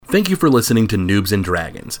Thank you for listening to Noobs and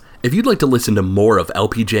Dragons. If you'd like to listen to more of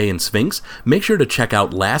LPJ and Sphinx, make sure to check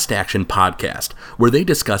out Last Action Podcast, where they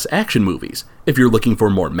discuss action movies. If you're looking for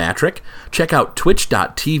more Matrick, check out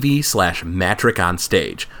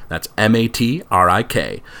twitch.tv/MatrickOnStage. That's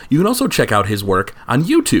MATRIK. You can also check out his work on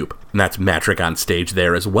YouTube, and that's Matrick on Stage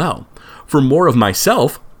there as well. For more of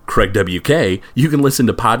myself, Craig WK, you can listen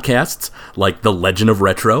to podcasts like The Legend of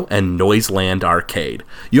Retro and Noiseland Arcade.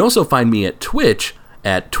 You also find me at Twitch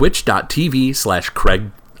at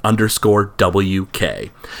twitch.tv/Craig_WK.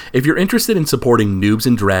 If you're interested in supporting Noobs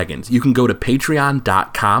and Dragons, you can go to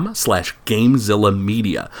patreon.com/Gamezilla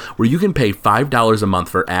Media, where you can pay $5 a month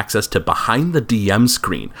for access to Behind the DM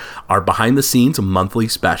Screen, our behind-the-scenes monthly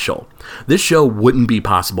special. This show wouldn't be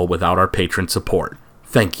possible without our patron support.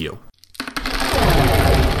 Thank you.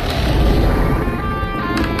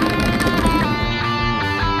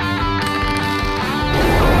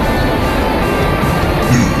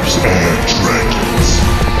 And Dragons.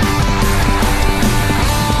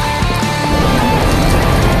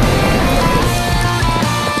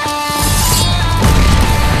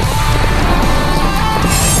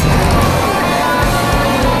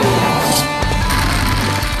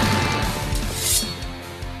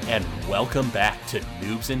 And welcome back to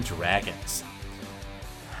Noobs and Dragons.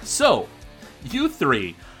 So, you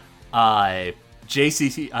three,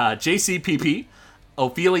 JCPP,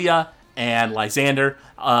 Ophelia, and Lysander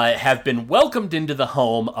have been welcomed into the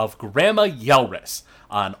home of Grandma Yelris,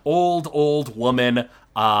 an old woman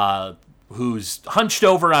who's hunched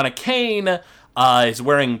over on a cane, is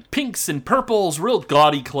wearing pinks and purples, real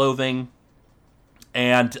gaudy clothing,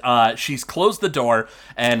 and she's closed the door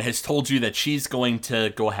and has told you that she's going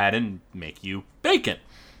to go ahead and make you bacon.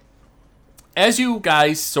 As you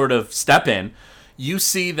guys sort of step in, you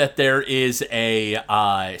see that there is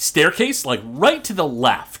a staircase, like right to the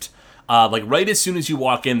left. Like right as soon as you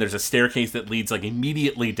walk in, there's a staircase that leads like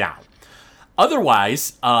immediately down.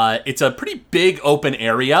 Otherwise, it's a pretty big open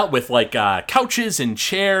area with like couches and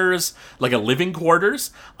chairs, like a living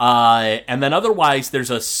quarters. And then otherwise, there's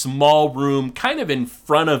a small room kind of in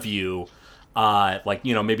front of you, like,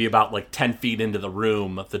 you know, maybe about like 10 feet into the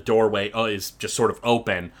room. The doorway is just sort of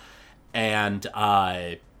open. And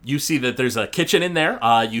you see that there's a kitchen in there.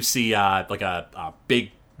 You see like a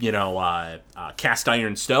big, you know, cast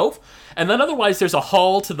iron stove. And then otherwise there's a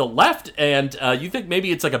hall to the left, and you think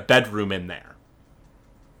maybe it's like a bedroom in there.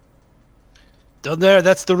 Down there,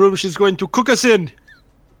 that's the room she's going to cook us in.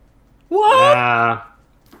 What?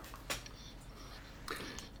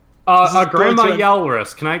 Grandma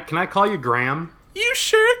Yelris, can I call you Graham? You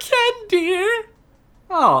sure can, dear.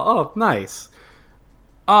 Oh, nice.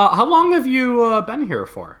 How long have you been here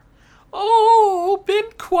for? Oh, been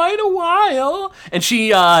quite a while. And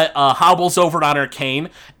she hobbles over on her cane,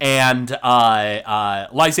 and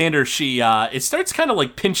Lysander, it starts kind of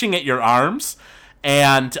like pinching at your arms,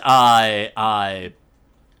 and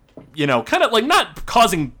you know, kind of like not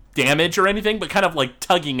causing damage or anything, but kind of like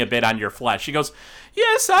tugging a bit on your flesh. She goes,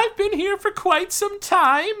 "Yes, I've been here for quite some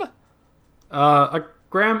time."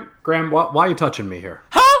 Graham, why are you touching me here?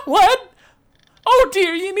 Huh? What? Oh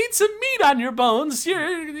dear, you need some meat on your bones.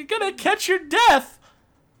 You're gonna catch your death.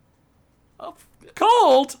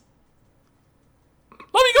 Cold.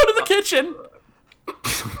 Let me go to the kitchen.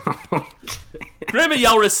 Grandma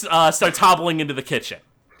Yelris starts hobbling into the kitchen.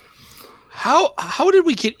 How did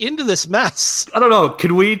we get into this mess? I don't know.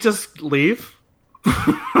 Could we just leave?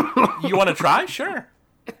 You want to try? Sure.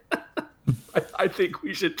 I think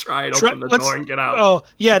we should try and open the door and get out. Oh,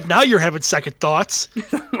 yeah, now you're having second thoughts.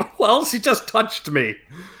 Well, she just touched me.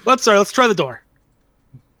 Let's try the door.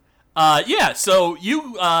 Yeah, so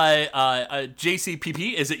you,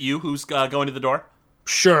 JCPP, is it you who's going to the door?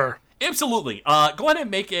 Sure. Absolutely. Go ahead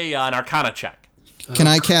and make an Arcana check. Can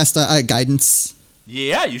I cast a guidance?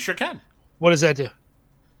 Yeah, you sure can. What does that do?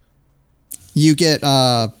 You get,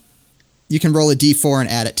 you can roll a d4 and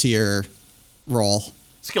add it to your roll.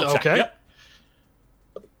 Skill check, okay. Yep.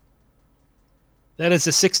 That is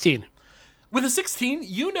a 16. With a 16,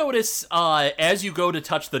 you notice as you go to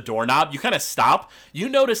touch the doorknob, you kind of stop. You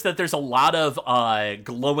notice that there's a lot of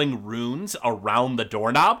glowing runes around the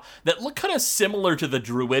doorknob that look kind of similar to the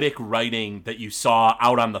druidic writing that you saw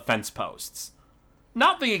out on the fence posts.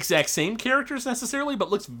 Not the exact same characters necessarily,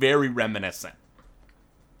 but looks very reminiscent.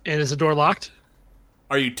 And is the door locked?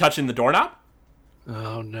 Are you touching the doorknob?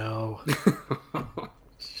 Oh, no.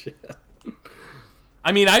 Shit.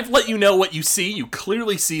 I mean, I've let you know what you see. You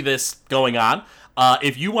clearly see this going on.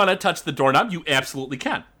 If you want to touch the doorknob, you absolutely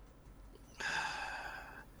can.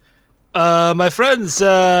 My friends,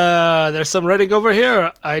 there's some writing over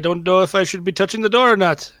here. I don't know if I should be touching the door or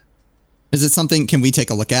not. Is it something? Can we take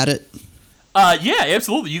a look at it? Yeah,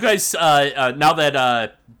 absolutely. You guys, now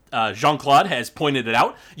that Jean-Claude has pointed it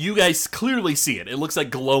out, you guys clearly see it. It looks like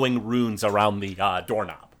glowing runes around the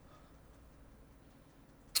doorknob.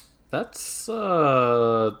 That's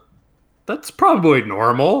probably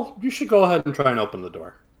normal. You should go ahead and try and open the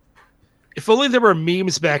door. If only there were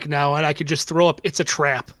memes back now and I could just throw up, it's a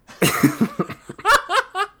trap.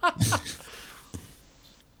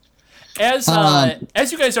 As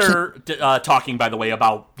you guys are talking, by the way,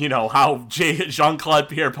 about how Jean-Claude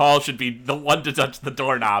Pierre-Paul should be the one to touch the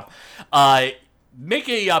doorknob, make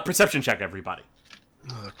a perception check, everybody.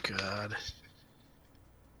 Oh God.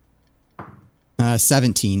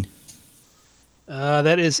 17.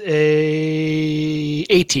 That is a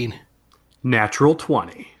 18. Natural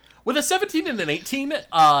 20. With a 17 and an 18,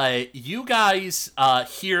 you guys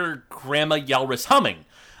hear Grandma Yelris humming.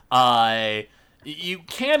 You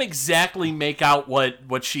can't exactly make out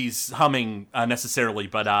what she's humming necessarily,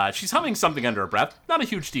 but she's humming something under her breath. Not a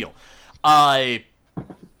huge deal.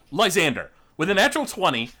 Lysander, with a natural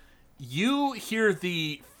 20, you hear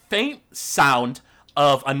the faint sound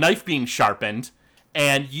of a knife being sharpened,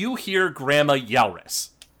 and you hear Grandma Yelris.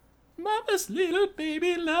 Mama's little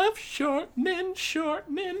baby love shortening,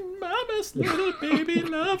 shortening. Mama's little baby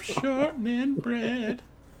love shortening bread.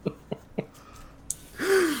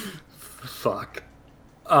 Fuck.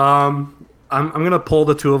 I'm gonna pull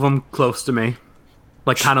the two of them close to me,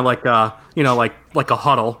 kind of like a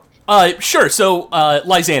huddle. Sure. So,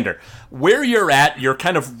 Lysander, where you're at, you're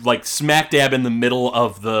kind of like smack dab in the middle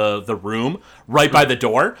of the room, right by the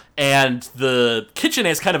door, and the kitchen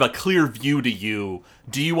has kind of a clear view to you.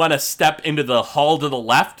 Do you want to step into the hall to the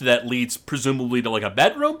left that leads presumably to like a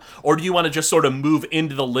bedroom, or do you want to just sort of move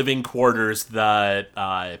into the living quarters and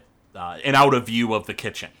out of view of the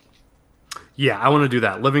kitchen? Yeah, I want to do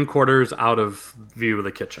that. Living quarters out of view of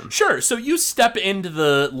the kitchen. Sure. So you step into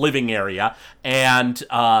the living area, and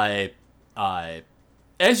as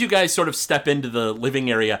you guys sort of step into the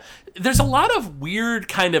living area, there's a lot of weird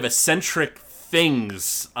kind of eccentric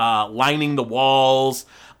things lining the walls.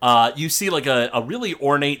 You see like a really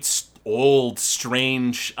ornate, old,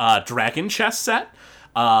 strange dragon chess set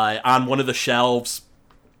on one of the shelves.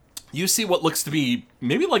 You see what looks to be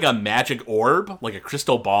maybe like a magic orb, like a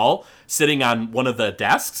crystal ball, sitting on one of the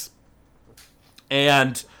desks.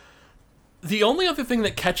 And the only other thing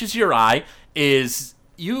that catches your eye is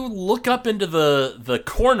you look up into the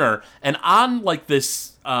corner, and on like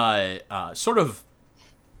this sort of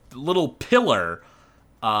little pillar,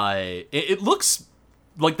 it looks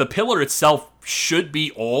like the pillar itself should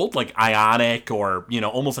be old, like Ionic or,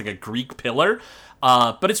 almost like a Greek pillar.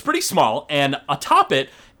 But it's pretty small, and atop it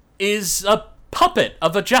is a puppet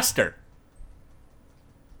of a jester.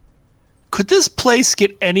 Could this place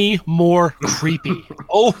get any more creepy?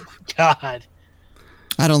 Oh, God.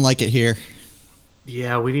 I don't like it here.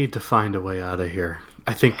 Yeah, we need to find a way out of here.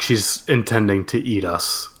 I think she's intending to eat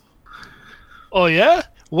us. Oh, yeah?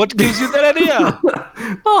 What gives you that idea?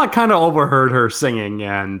 Well, I kind of overheard her singing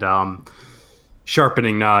and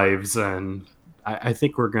sharpening knives, and I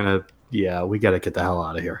think we're going to, we got to get the hell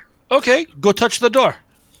out of here. Okay, go touch the door.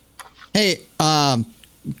 Hey,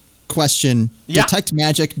 question. Yeah. Detect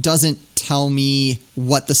magic doesn't tell me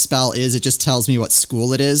what the spell is. It just tells me what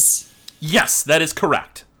school it is. Yes, that is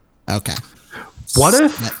correct. Okay. What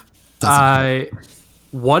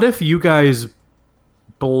if you guys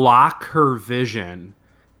block her vision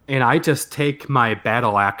and I just take my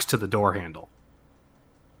battle axe to the door handle?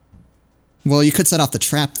 Well, you could set off the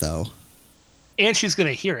trap, though. And she's going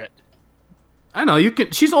to hear it. I know, you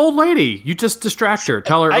can. She's an old lady. You just distract her.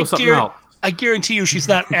 Tell her something else. I guarantee you she's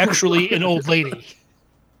not actually an old lady.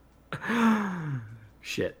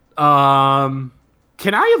 Shit.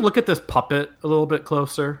 Can I look at this puppet a little bit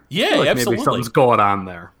closer? Yeah, I feel like absolutely. Maybe something's going on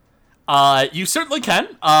there. You certainly can.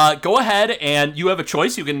 Go ahead, and you have a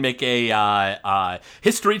choice. You can make a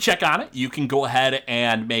history check on it. You can go ahead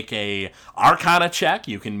and make a Arcana check.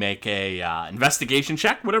 You can make a investigation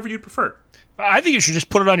check, whatever you'd prefer. I think you should just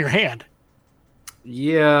put it on your hand.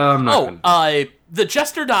 Yeah, I'm not the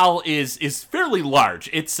Jester doll is fairly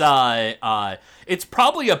large. It's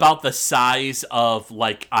probably about the size of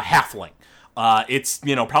like a halfling. It's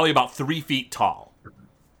probably about 3 feet tall.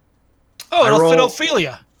 Oh, it'll fit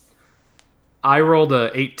Ophelia. I rolled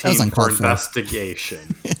a 18 for for.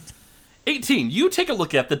 investigation. 18. You take a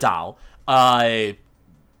look at the doll, and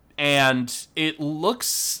it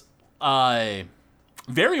looks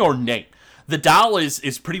very ornate. The doll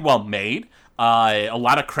is pretty well made. A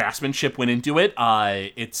lot of craftsmanship went into it.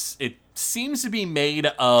 It seems to be made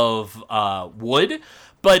of wood,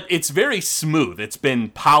 but it's very smooth. It's been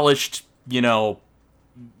polished,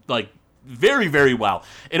 like very, very well.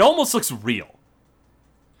 It almost looks real.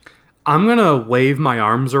 I'm gonna wave my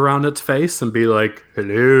arms around its face and be like,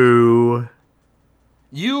 "Hello."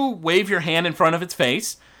 You wave your hand in front of its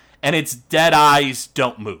face, and its dead eyes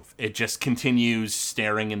don't move. It just continues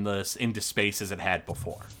staring into space as it had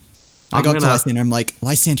before. I go up to Lysander. I'm like,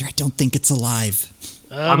 Lysander, I don't think it's alive.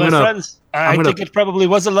 My friends, I think it probably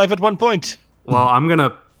was alive at one point. Well, I'm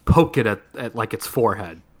gonna poke it at like its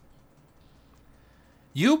forehead.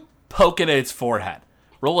 You poke it at its forehead.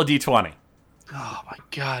 Roll a d20. Oh my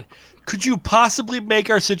god. Could you possibly make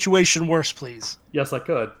our situation worse, please? Yes, I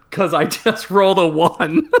could, because I just rolled a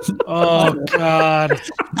 1. Oh god.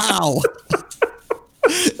 Ow.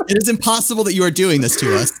 It is impossible that you are doing this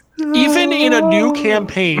to us. Even in a new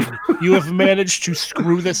campaign, you have managed to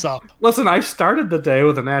screw this up. Listen, I started the day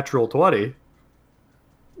with a natural 20.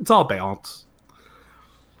 It's all balance.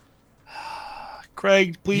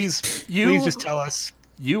 Craig, please just tell us.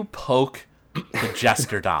 You poke the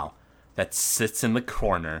jester doll that sits in the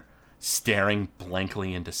corner, staring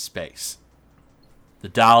blankly into space. The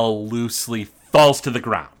doll loosely falls to the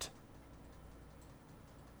ground.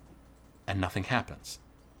 And nothing happens.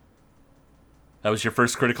 That was your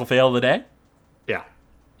first critical fail of the day? Yeah.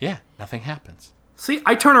 Yeah, nothing happens. See,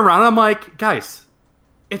 I turn around and I'm like, guys,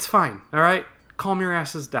 it's fine, all right? Calm your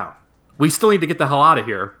asses down. We still need to get the hell out of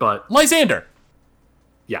here, but... Lysander,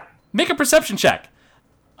 Yeah. make a perception check.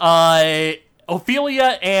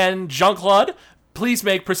 Ophelia and Jean-Claude, please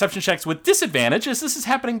make perception checks with disadvantage as this is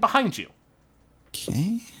happening behind you.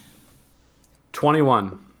 Okay.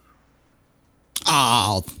 21.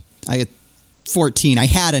 Oh, I get 14. I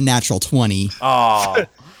had a natural 20. Oh.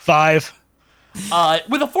 5.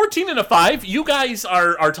 With a 14 and a 5, you guys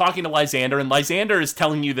are talking to Lysander, and Lysander is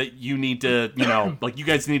telling you that you need to, like, you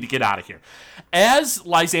guys need to get out of here. As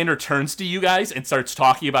Lysander turns to you guys and starts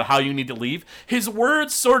talking about how you need to leave, his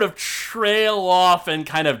words sort of trail off and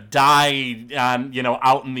kind of die on,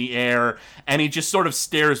 out in the air, and he just sort of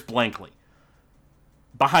stares blankly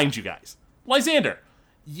behind you guys. Lysander,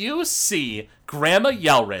 you see Grandma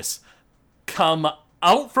Yelris come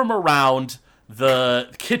out from around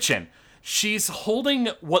the kitchen. She's holding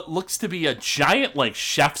what looks to be a giant,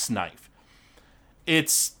 chef's knife.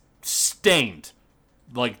 It's stained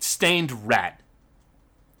red.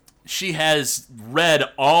 She has red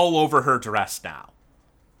all over her dress now.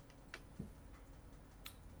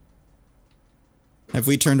 Have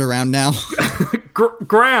we turned around now?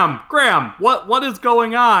 Graham, what is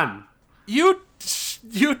going on? You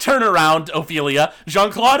turn around, Ophelia.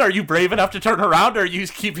 Jean-Claude, are you brave enough to turn around, or are you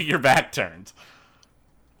keeping your back turned?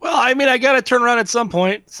 Well, I mean, I gotta turn around at some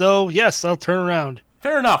point, so yes, I'll turn around.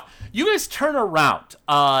 Fair enough. You guys turn around.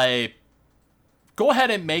 Go ahead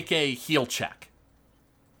and make a heal check.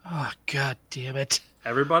 Oh, god damn it.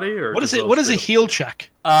 Everybody? Or what is it? What is a heal check?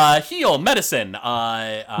 Heal, medicine.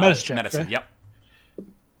 Medicine check, okay. Yep.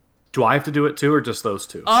 Do I have to do it too, or just those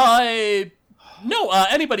two? No,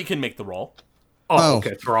 anybody can make the roll. Oh,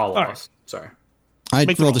 okay, for all of us. Sorry. I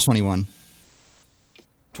rolled a 21.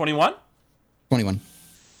 21? 21.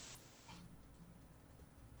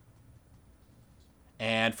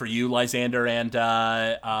 And for you, Lysander and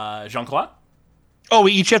Jean-Claude? Oh,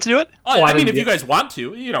 we each have to do it? I mean, if you guys want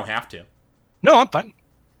to, you don't have to. No, I'm fine.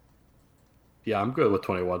 Yeah, I'm good with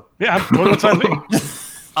 21. Yeah, I'm totally fine with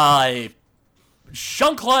me.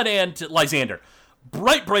 Jean-Claude and Lysander,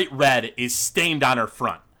 bright red is stained on her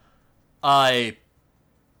front.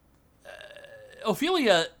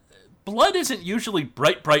 Ophelia, blood isn't usually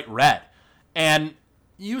bright red, and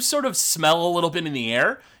you sort of smell a little bit in the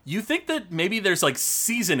air. You think that maybe there's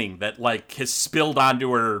seasoning that has spilled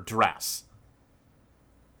onto her dress.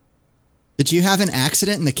 Did you have an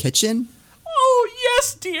accident in the kitchen? Oh,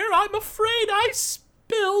 yes, dear. I'm afraid I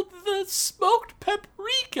spilled the smoked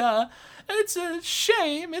paprika. It's a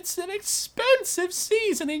shame. It's an expensive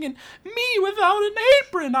seasoning, and me without an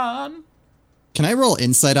apron on. Can I roll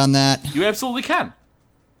insight on that? You absolutely can.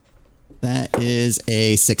 That is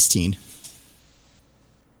a 16.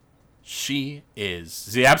 She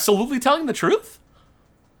is he absolutely telling the truth?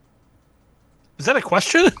 Is that a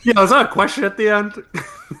question? Yeah, is that a question at the end?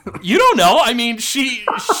 You don't know. I mean, she.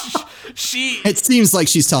 It seems like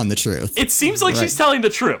she's telling the truth. It seems like she's telling the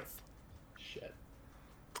truth. Shit.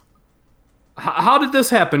 How did this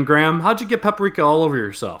happen, Graham? How'd you get paprika all over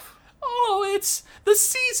yourself? Oh, it's the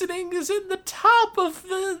seasoning is in the top of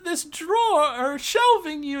this drawer or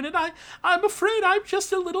shelving unit. I'm afraid I'm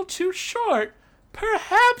just a little too short.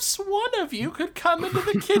 Perhaps one of you could come into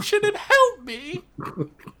the kitchen and help me.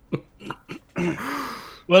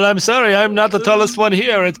 Well, I'm sorry, I'm not the tallest one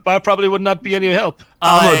here. I probably would not be any help.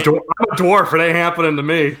 I'm a dwarf. It ain't happening to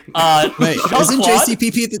me. Wait, isn't Jean-Claude?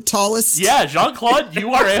 JCPP the tallest? Yeah, Jean-Claude,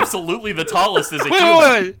 you are absolutely the tallest as a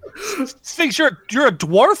human. Wait. Sphinx, you're a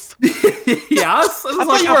dwarf? Yes, I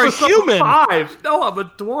thought you were a human. 5. No, I'm a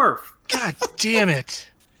dwarf. God damn it.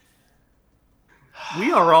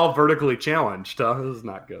 We are all vertically challenged. This is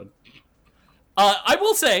not good. I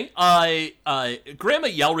will say, Grandma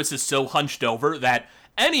Yelris is so hunched over that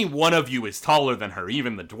any one of you is taller than her,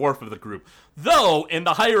 even the dwarf of the group. Though, in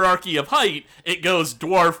the hierarchy of height, it goes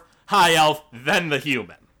dwarf, high elf, then the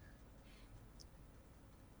human.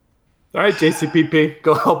 All right, JCPP,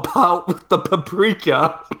 go help out with the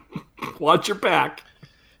paprika. Watch your back.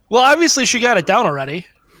 Well, obviously she got it down already.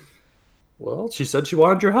 Well, she said she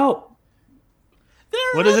wanted your help. There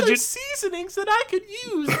What are is it other you- seasonings that I could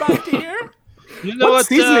use, my dear. You know What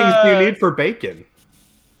seasonings do you need for bacon?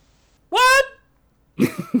 What?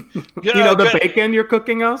 You know the bacon you're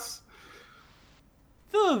cooking us?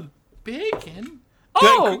 The bacon?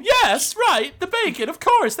 Oh, yes, right. The bacon, of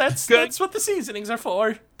course. That's what the seasonings are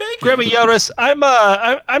for. Bacon. Grandma Yoris, I'm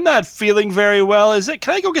not feeling very well.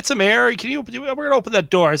 Can I go get some air? We're gonna open that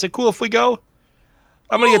door. Is it cool if we go?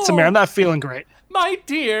 I'm gonna get some air. I'm not feeling great. My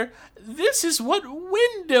dear, this is what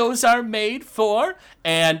windows are made for.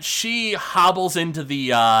 And she hobbles into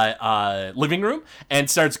the living room and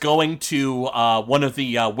starts going to one of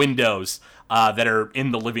the windows that are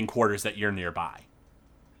in the living quarters that you're nearby.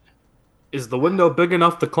 Is the window big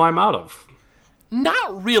enough to climb out of?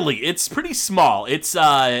 Not really. It's pretty small. It's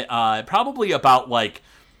probably about like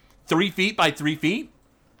 3 feet by 3 feet.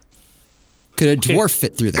 Could a dwarf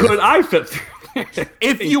fit through there? Could I fit through?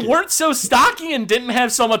 If you weren't so stocky and didn't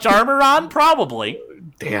have so much armor on, probably.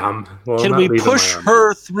 Damn. Well, Can not we leaving push my armor.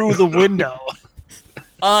 her through the window?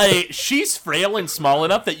 She's frail and small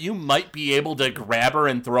enough that you might be able to grab her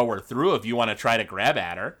and throw her through if you want to try to grab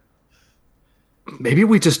at her. Maybe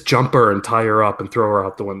we just jump her and tie her up and throw her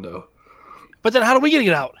out the window. But then how are we gonna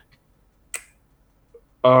get out?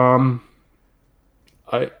 I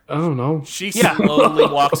don't know. She slowly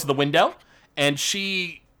walks to the window, and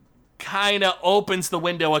she kind of opens the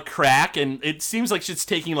window a crack, and it seems like she's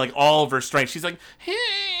taking like all of her strength. She's like,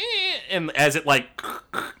 and as it like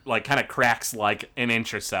kind of cracks like an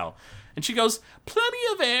inch or so, and she goes, "Plenty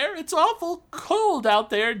of air. It's awful cold out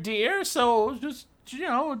there, dear. So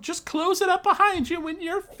just close it up behind you when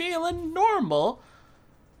you're feeling normal."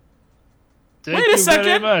 Thank Wait a you second.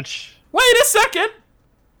 very much. Wait a second.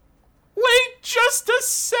 Wait just a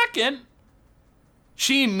second.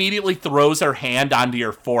 She immediately throws her hand onto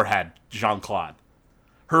your forehead, Jean-Claude.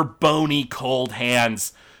 Her bony, cold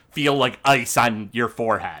hands feel like ice on your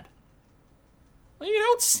forehead. You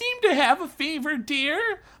don't seem to have a fever,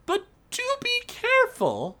 dear, but do be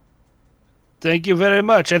careful. Thank you very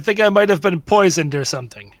much. I think I might have been poisoned or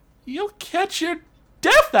something. You'll catch your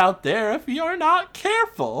death out there if you're not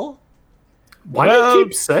careful. Why do you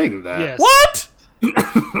keep saying that? Yes. What?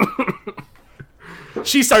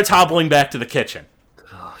 She starts hobbling back to the kitchen.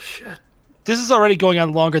 Oh, shit. This is already going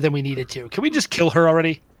on longer than we needed to. Can we just kill her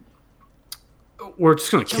already? We're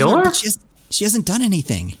just going to kill her? But she hasn't done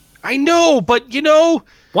anything. I know, but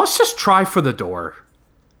Let's just try for the door.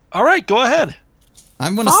 all right, go ahead.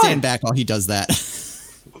 I'm going to Fine. stand back while he does that.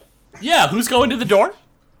 Yeah, who's going to the door?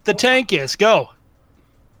 The tank is. Go.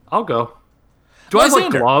 I'll go. Do I have, like,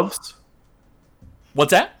 Lysander. gloves?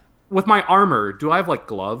 What's that? With my armor, do I have, like,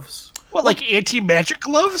 gloves? What, like anti-magic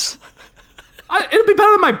gloves? It'd be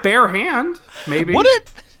better than my bare hand, maybe. Would it?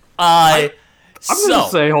 I'm So, going to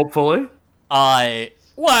say, hopefully.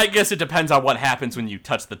 well, I guess it depends on what happens when you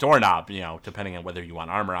touch the doorknob, depending on whether you want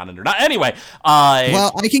armor on it or not. Anyway,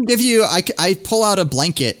 Well, I can give you. I pull out a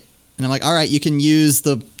blanket, and I'm like, all right, you can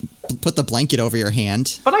put the blanket over your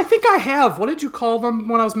hand. But I think I have. What did you call them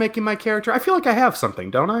when I was making my character? I feel like I have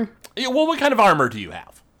something, don't I? yeah, well, what kind of armor do you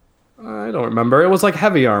have? I don't remember. It was like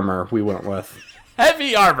heavy armor we went with.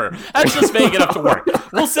 Heavy armor. That's just vague enough to work.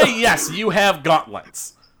 We'll say yes, you have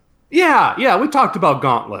gauntlets. Yeah, we talked about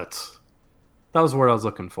gauntlets. That was the word I was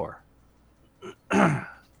looking for.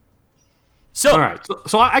 So, All right,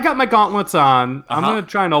 so I got my gauntlets on. I'm Uh-huh. going to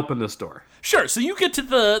try and open this door. sure. So you get to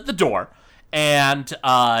the door, and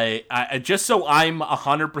I just so I'm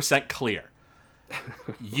 100% clear,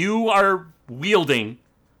 you are wielding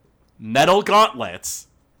metal gauntlets,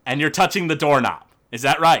 and you're touching the doorknob. Is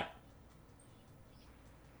that right?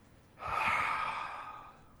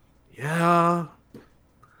 Yeah.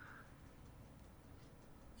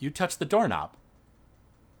 You touch the doorknob.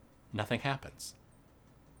 Nothing happens.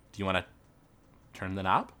 Do you want to turn the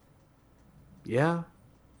knob? Yeah.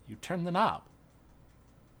 You turn the knob.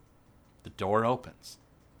 The door opens.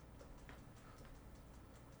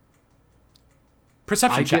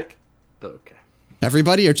 Perception check. Okay.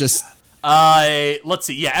 Everybody or just Let's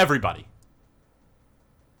see. Yeah, everybody.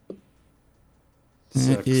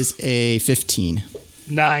 it is a 15.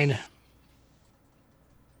 9.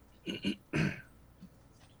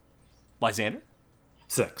 Lysander?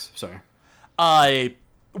 6. Sorry.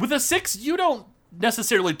 With a 6, you don't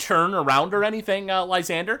necessarily turn around or anything,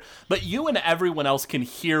 Lysander, but you and everyone else can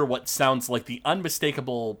hear what sounds like the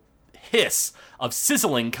unmistakable hiss of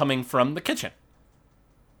sizzling coming from the kitchen.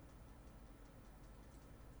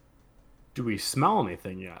 Do we smell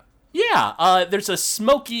anything yet? Yeah, there's a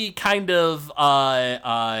smoky kind of,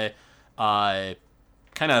 kind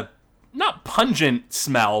of not pungent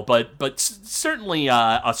smell, but certainly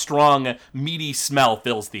a strong, meaty smell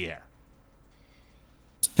fills the air.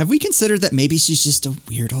 Have we considered that maybe she's just a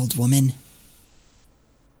weird old woman?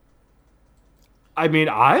 I mean,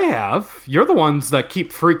 I have. You're the ones that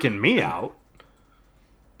keep freaking me out.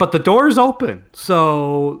 But the door's open,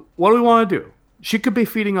 so what do we want to do? She could be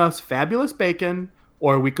feeding us fabulous bacon,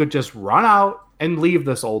 or we could just run out and leave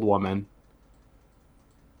this old woman.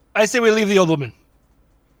 I say we leave the old woman.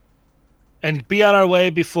 And be on our way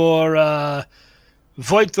before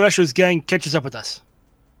Voigt Thresher's gang catches up with us.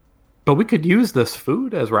 But we could use this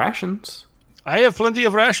food as rations. I have plenty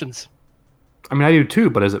of rations. I mean, I do too,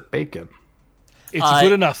 but is it bacon? It's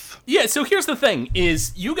good enough. Yeah, so here's the thing,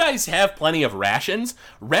 is you guys have plenty of rations.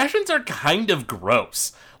 Rations are kind of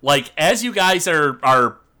gross. Like, as you guys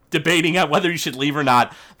are debating on whether you should leave or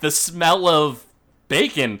not, the smell of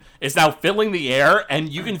bacon is now filling the air, and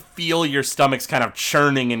you can feel your stomachs kind of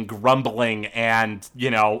churning and grumbling, and, you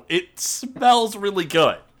know, it smells really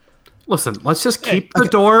good. Listen, let's just keep the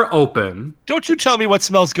door open. Don't you tell me what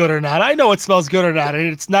smells good or not. I know what smells good or not,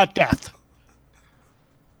 and it's not death.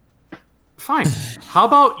 Fine. How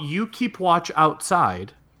about you keep watch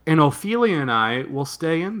outside, and Ophelia and I will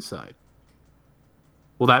stay inside?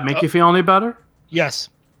 Will that make you feel any better? Yes.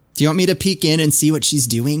 Do you want me to peek in and see what she's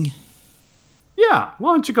doing? Yeah.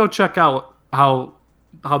 Why don't you go check out how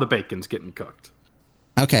the bacon's getting cooked?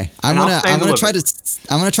 Okay, I'm gonna try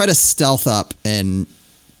to stealth up and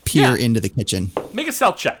peer into the kitchen. Make a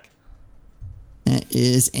stealth check. That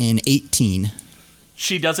is an 18.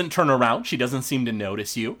 She doesn't turn around. She doesn't seem to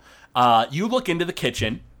notice you. You look into the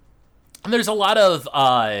kitchen, and there's a lot of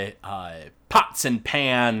pots and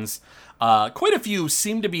pans. Quite a few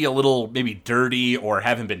seem to be a little maybe dirty or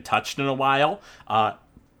haven't been touched in a while.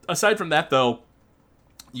 Aside from that, though,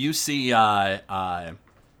 you see Grandma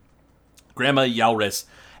Yelris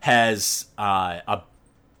has a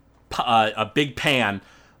big pan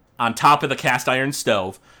on top of the cast iron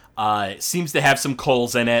stove. It seems to have some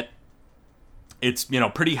coals in it. It's,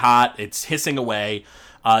 pretty hot. It's hissing away.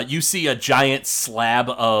 You see a giant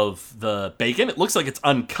slab of the bacon. It looks like it's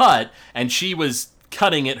uncut, and she was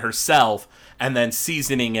cutting it herself and then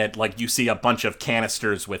seasoning it. Like, you see a bunch of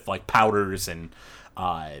canisters with, like, powders and,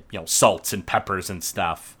 salts and peppers and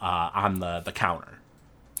stuff on the counter.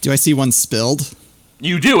 Do I see one spilled?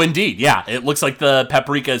 You do, indeed, yeah. It looks like the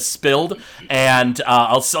paprika is spilled, and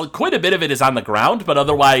quite a bit of it is on the ground, but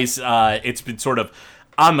otherwise it's been sort of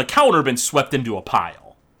on the counter, been swept into a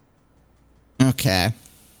pile. Okay.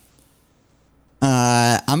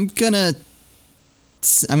 I'm gonna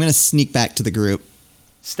sneak back to the group.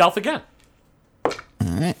 Stealth again. All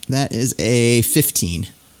right, that is a 15.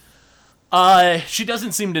 She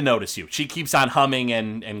doesn't seem to notice you. She keeps on humming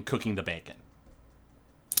and cooking the bacon.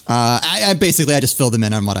 I basically just filled them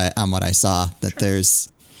in on what I saw. That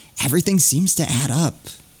there's everything seems to add up.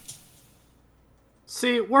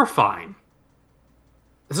 See, we're fine.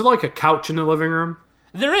 Is it like a couch in the living room?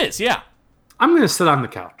 There is, yeah. I'm gonna sit on the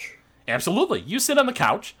couch. Absolutely. You sit on the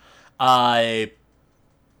couch.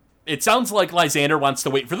 It sounds like Lysander wants to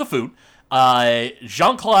wait for the food.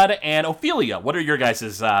 Jean-Claude and Ophelia, what are your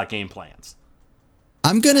guys' game plans?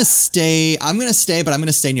 I'm gonna stay, but I'm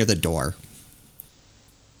gonna stay near the door.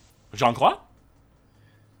 Jean-Claude?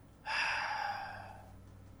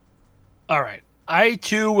 All right. I,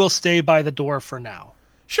 too, will stay by the door for now.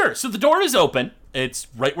 Sure. So the door is open. It's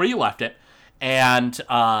right where you left it. And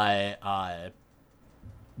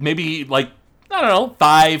maybe,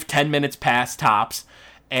 5-10 minutes past tops.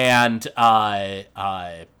 And Grandma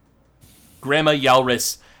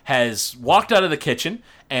Yelris has walked out of the kitchen,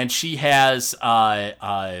 and she has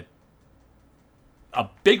a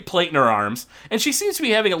big plate in her arms, and she seems to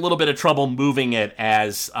be having a little bit of trouble moving it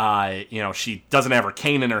as, she doesn't have her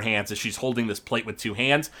cane in her hands as she's holding this plate with two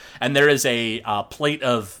hands. And there is a plate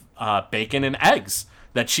of bacon and eggs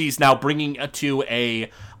that she's now bringing to a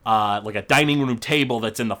dining room table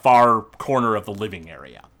that's in the far corner of the living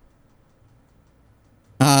area.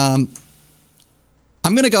 I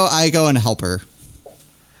go and help her.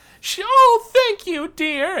 Oh, thank you,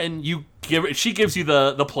 dear. And she gives you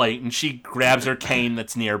the plate, and she grabs her cane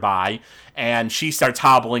that's nearby, and she starts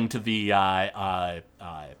hobbling to the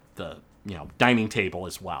dining table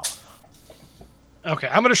as well. Okay,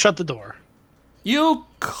 I'm gonna shut the door. You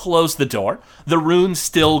close the door. The runes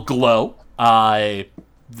still glow. They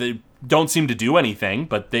don't seem to do anything,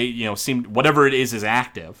 but they seem whatever it is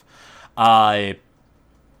active. Are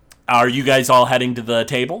you guys all heading to the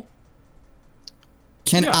table?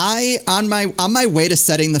 Can I, on my way to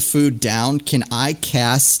setting the food down, can I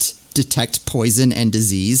cast Detect Poison and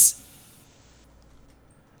Disease?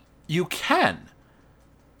 You can.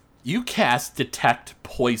 You cast Detect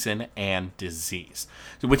Poison and Disease,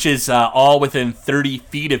 which is all within 30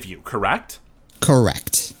 feet of you, correct?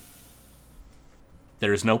 Correct.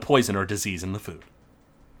 There is no poison or disease in the food.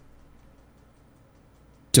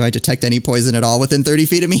 Do I detect any poison at all within 30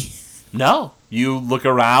 feet of me? No. You look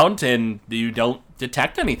around and you don't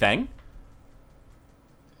detect anything.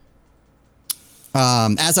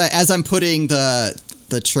 As I'm putting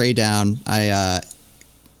the tray down, I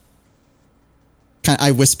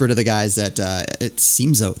whisper to the guys that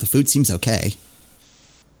the food seems okay.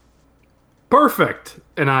 Perfect.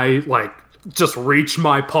 And I just reach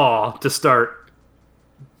my paw to start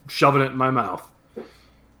shoving it in my mouth.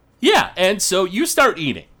 Yeah, and so you start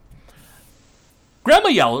eating. Grandma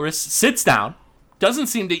Yelris sits down, doesn't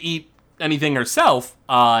seem to eat anything herself,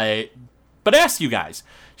 but asks you guys.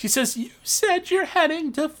 She says, "You said you're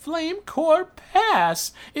heading to Flamecore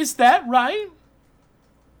Pass. Is that right?"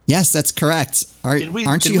 Yes, that's correct.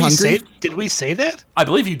 Aren't you hungry? Did we say that? I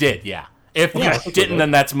believe you did, yeah. If you didn't,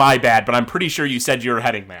 then that's my bad, but I'm pretty sure you said you were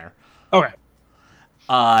heading there. Okay.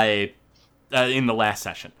 In the last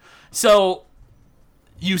session. So,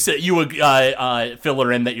 you said you would fill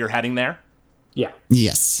her in that you're heading there? Yeah.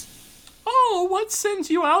 Yes. Oh, what sends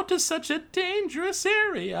you out to such a dangerous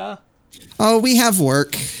area? Oh, we have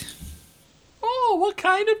work. Oh, what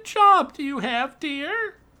kind of job do you have,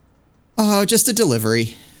 dear? Oh, just a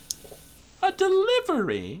delivery. A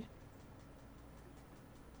delivery?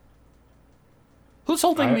 Who's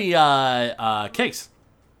holding the case?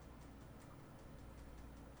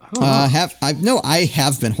 I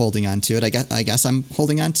have been holding on to it. I guess I'm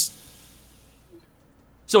holding on.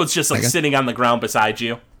 So it's just sitting on the ground beside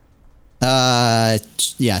you?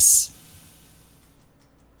 Yes.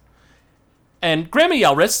 And Grandma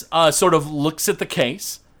Yelris sort of looks at the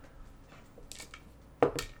case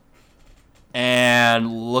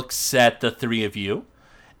and looks at the three of you,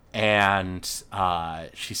 and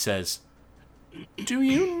she says, "Do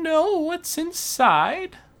you know what's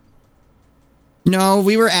inside?" No,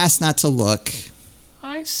 we were asked not to look.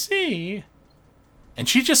 I see. And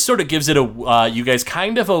she just sort of gives it you guys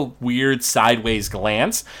kind of a weird sideways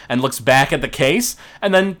glance and looks back at the case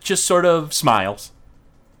and then just sort of smiles.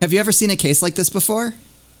 Have you ever seen a case like this before?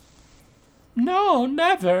 No,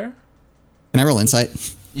 never. Can I roll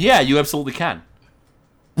insight? Yeah, you absolutely can.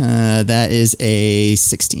 That is a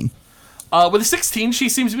 16. With a 16, she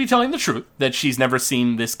seems to be telling the truth, that she's never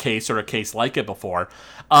seen this case or a case like it before.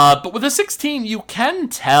 But with a 16, you can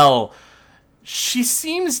tell she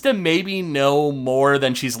seems to maybe know more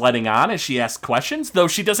than she's letting on as she asks questions, though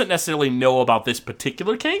she doesn't necessarily know about this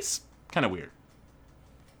particular case. Kind of weird.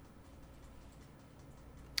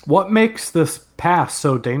 What makes this pass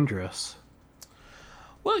so dangerous?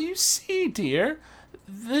 Well, you see, dear,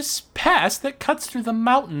 this pass that cuts through the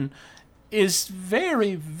mountain is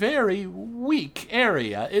very, very weak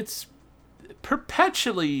area. It's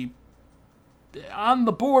perpetually on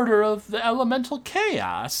the border of the elemental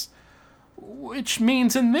chaos, which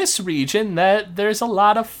means in this region that there's a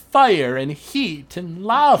lot of fire and heat and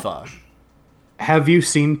lava. Have you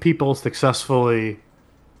seen people successfully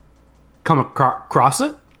come across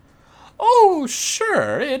it? Oh,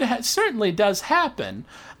 sure, it certainly does happen.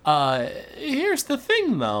 Here's the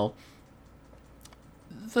thing, though.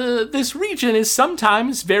 This region is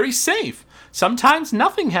sometimes very safe. Sometimes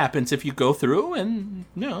nothing happens if you go through, and,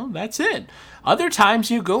 that's it. Other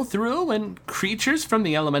times you go through and creatures from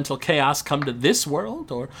the elemental chaos come to this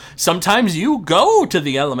world, or sometimes you go to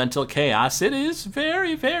the elemental chaos. It is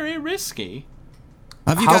very, very risky.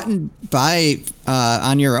 Have you gotten by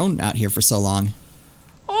on your own out here for so long?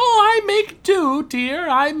 Oh, I make do, dear.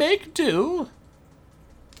 I make do.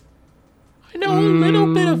 I know a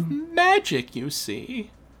little bit of magic, you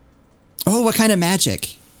see. Oh, what kind of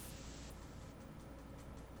magic?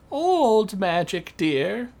 Old magic,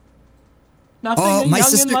 dear. Nothing a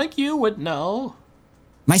youngin' like you would know.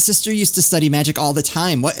 My sister used to study magic all the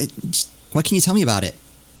time. What can you tell me about it?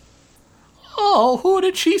 Oh, who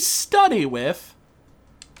did she study with?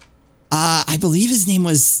 I believe his name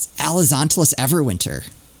was Alizontalis Everwinter.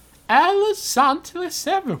 Alessandus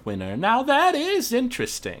Everwinter. Now that is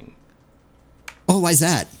interesting. Oh, why's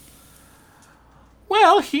that?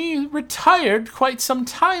 Well, he retired quite some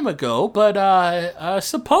time ago, but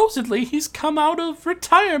supposedly he's come out of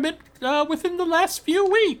retirement within the last few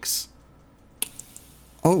weeks.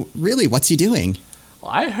 Oh, really? What's he doing?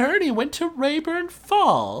 Well, I heard he went to Rayburn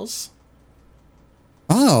Falls.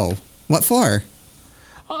 Oh, what for?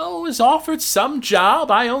 Oh, was offered some job.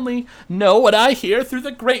 I only know what I hear through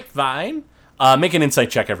the grapevine. Make an insight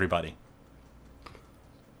check, everybody.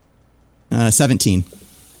 17.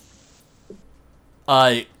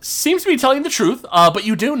 Seems to be telling the truth, but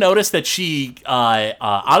you do notice that she,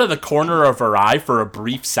 out of the corner of her eye for a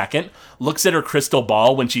brief second, looks at her crystal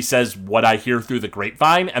ball when she says, what I hear through the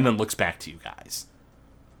grapevine, and then looks back to you guys.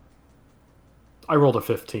 I rolled a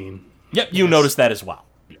 15. Yep, you noticed that as well.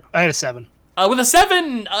 I had a 7. With a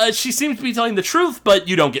 7, she seems to be telling the truth, but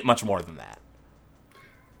you don't get much more than that.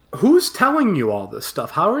 Who's telling you all this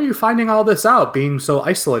stuff? How are you finding all this out, being so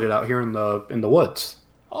isolated out here in the woods?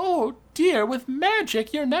 Oh, dear, with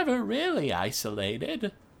magic, you're never really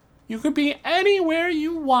isolated. You could be anywhere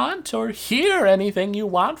you want or hear anything you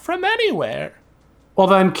want from anywhere. Well,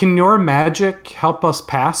 then, can your magic help us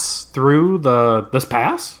pass through this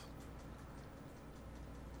pass?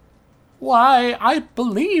 Why, I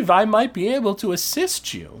believe I might be able to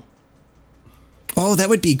assist you. Oh, that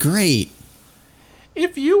would be great.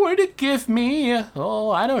 If you were to give me,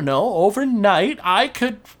 I don't know, overnight, I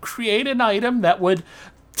could create an item that would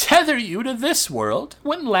tether you to this world.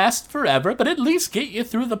 Wouldn't last forever, but at least get you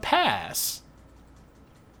through the pass.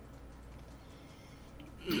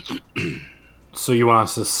 So you want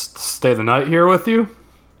us to stay the night here with you?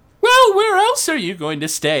 Well, where else are you going to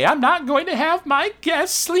stay? I'm not going to have my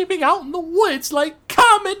guests sleeping out in the woods like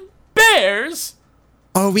common bears.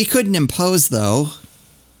 Oh, we couldn't impose, though.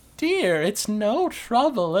 Dear, it's no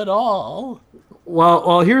trouble at all.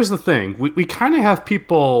 Well, here's the thing. We kind of have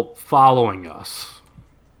people following us.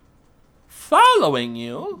 Following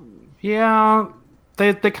you? Yeah,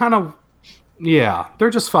 they kind of... Yeah,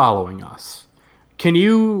 they're just following us. Can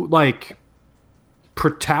you, like,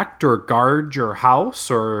 protect or guard your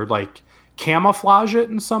house or, like, camouflage it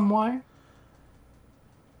in some way?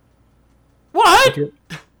 What?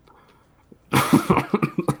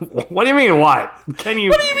 What do you mean, what? Can you...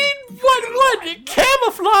 What do you mean, what?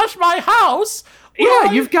 Camouflage my house?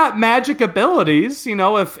 Yeah, you've got magic abilities. You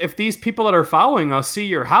know, if these people that are following us see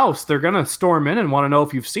your house, they're going to storm in and want to know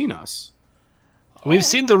if you've seen us. We've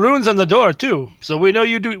seen the runes on the door too, so we know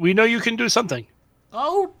you do. We know you can do something.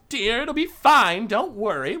 Oh dear, it'll be fine. Don't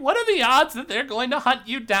worry. What are the odds that they're going to hunt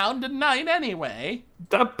you down tonight anyway?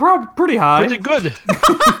 Pretty high. Pretty good.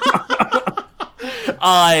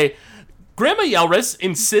 Grandma Yelris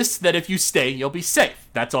insists that if you stay, you'll be safe.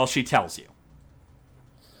 That's all she tells you.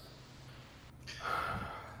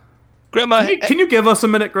 Grandma, Can you give us a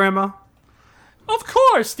minute, Grandma? Of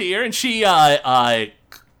course, dear. And she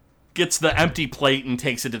gets the empty plate and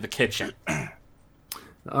takes it to the kitchen.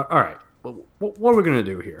 All right. What are we going to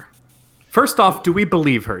do here? First off, do we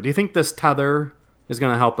believe her? Do you think this tether is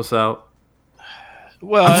going to help us out?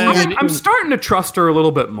 well, I'm starting to trust her a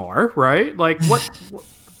little bit more, right? Like,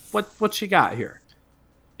 what she got here?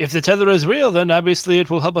 if the tether is real, then obviously it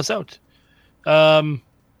will help us out. But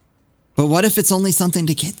what if it's only something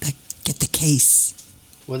to get the case?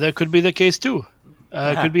 Well, that could be the case too.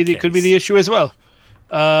 Could be case. the issue as well.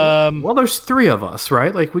 Well, there's three of us,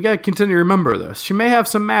 right? Like, we got to continue to remember this. She may have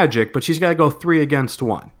some magic, but she's got to go 3 against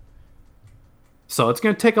 1. So it's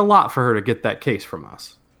going to take a lot for her to get that case from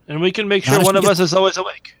us. And we can make sure Not if one we of get- us is always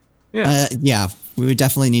awake. Yeah. Yeah, we would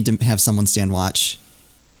definitely need to have someone stand watch.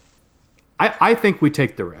 I think we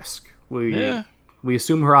take the risk. Yeah. We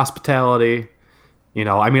assume her hospitality. You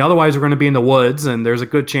know, I mean, otherwise we're going to be in the woods, and there's a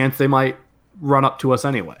good chance they might run up to us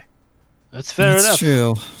anyway. That's fair That's enough.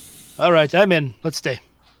 true. All right, I'm in. Let's stay.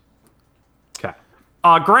 Okay.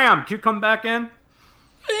 Graham, can you come back in? In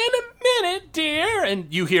a minute, dear.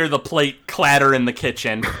 And you hear the plate clatter in the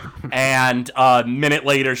kitchen. And a minute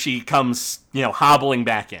later, she comes, hobbling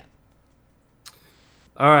back in.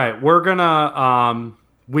 All right, we're gonna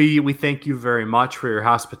we thank you very much for your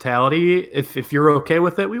hospitality. If you're okay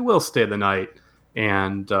with it, we will stay the night,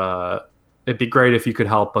 and it'd be great if you could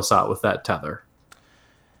help us out with that tether.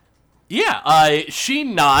 Yeah, she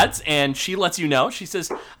nods and she lets you know. She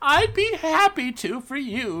says, I'd be happy to for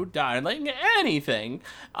you, darling. Anything.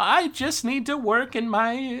 I just need to work in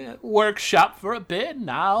my workshop for a bit,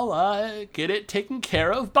 and I'll get it taken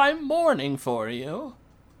care of by morning for you.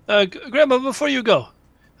 Grandma, before you go,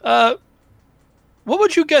 what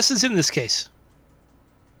would you guess is in this case?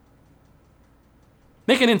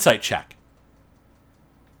 Make an insight check.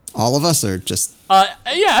 All of us, or just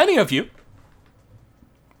Yeah, any of you.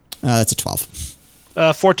 that's a 12.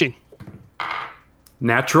 14.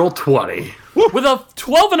 Natural 20. With a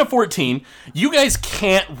 12 and a 14, you guys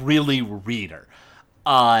can't really read her.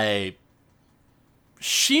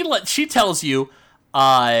 She tells you,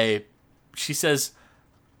 she says,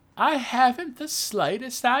 I haven't the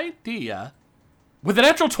slightest idea. With a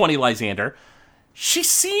natural 20, Lysander, she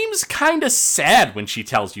seems kind of sad when she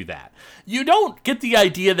tells you that. You don't get the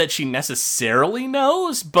idea that she necessarily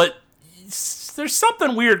knows, but there's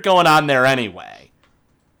something weird going on there anyway.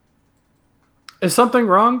 Is something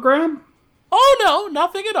wrong, Graham? Oh, no,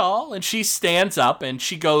 nothing at all. And she stands up and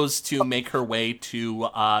she goes to make her way to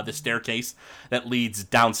the staircase that leads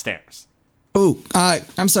downstairs. Oh,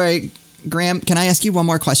 I'm sorry, Graham. Can I ask you one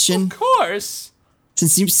more question? Of course.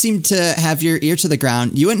 Since you seem to have your ear to the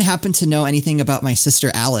ground, you wouldn't happen to know anything about my sister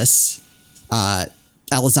Alice,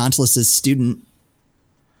 Alizontalis' student.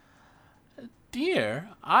 Dear,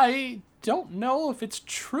 I don't know if it's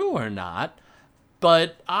true or not,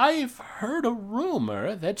 but I've heard a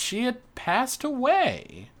rumor that she had passed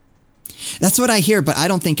away. That's what I hear, but I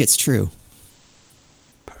don't think it's true.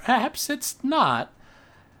 Perhaps it's not.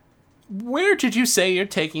 Where did you say you're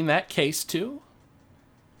taking that case to?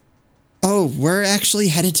 Oh, we're actually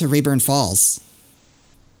headed to Rayburn Falls.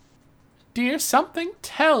 Dear, something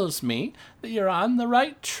tells me that you're on the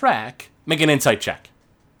right track. Make an insight check.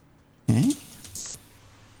 Okay.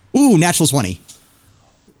 Ooh, natural 20.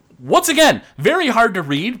 Once again, very hard to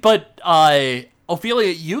read, but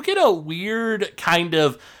Ophelia, you get a weird kind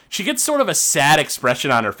of... She gets sort of a sad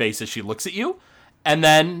expression on her face as she looks at you, and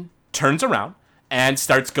then turns around and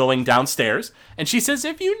starts going downstairs. And she says,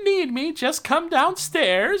 if you need me, just come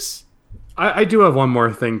downstairs. I do have one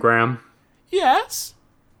more thing, Graham. Yes?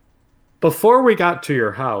 Before we got to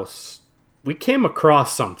your house, we came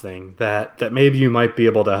across something that maybe you might be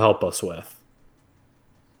able to help us with.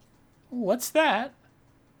 What's that?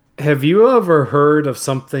 Have you ever heard of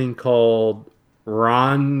something called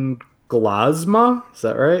Ron Glasma? Is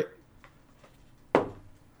that right?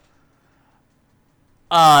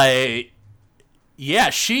 Yeah,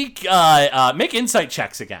 she, make insight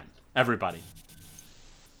checks again, everybody.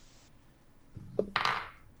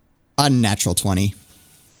 Unnatural 20.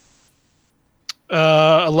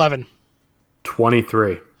 11.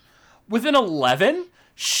 23. With an 11,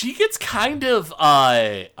 she gets kind of,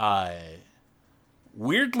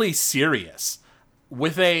 weirdly serious.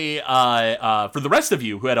 With a, for the rest of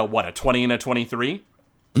you who had a 20 and a 23?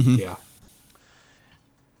 Mm-hmm. Yeah.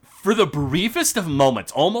 For the briefest of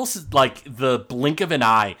moments, almost like the blink of an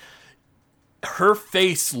eye, her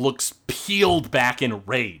face looks peeled back in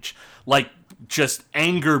rage. Like, just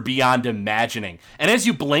anger beyond imagining. And as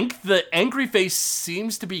you blink, the angry face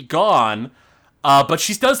seems to be gone, but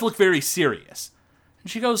she does look very serious.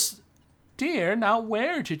 And she goes, Dear, now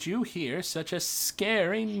where did you hear such a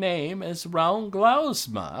scary name as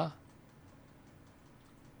Raunglausma?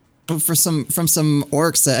 From some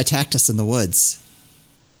orcs that attacked us in the woods.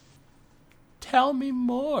 Tell me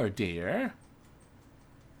more, dear.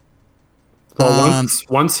 Well,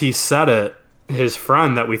 once he said it, his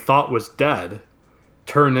friend that we thought was dead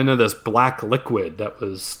turned into this black liquid that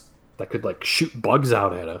could like shoot bugs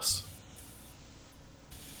out at us.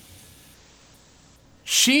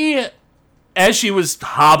 She, as she was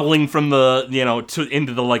hobbling from the,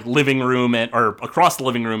 into the like living room or across the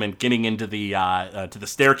living room and getting into the to the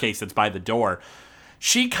staircase that's by the door,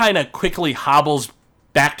 she kind of quickly hobbles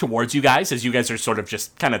back towards you guys as you guys are sort of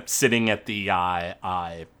just kind of sitting at the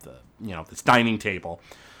this dining table.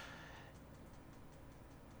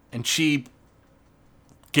 And she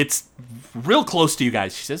gets real close to you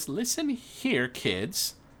guys. She says, Listen here,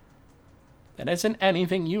 kids. That isn't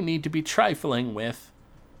anything you need to be trifling with.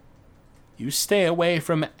 You stay away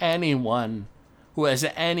from anyone who has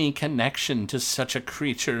any connection to such a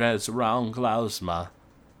creature as Raunglausma.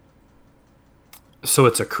 So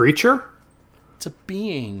it's a creature? It's a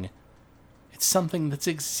being. It's something that's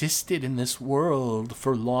existed in this world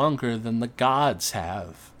for longer than the gods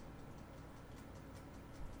have.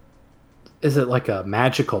 Is it like a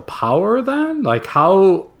magical power then? Like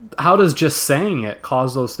how does just saying it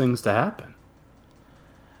cause those things to happen?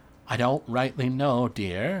 I don't rightly know,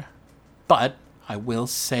 dear, but I will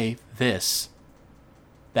say this.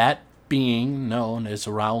 That being known as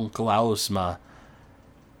Raunglausma,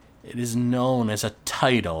 it is known as a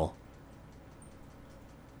title.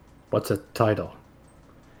 What's a title?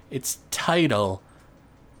 Its title...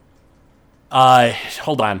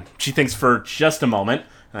 hold on. She thinks for just a moment.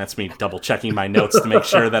 That's me double-checking my notes to make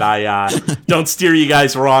sure that I don't steer you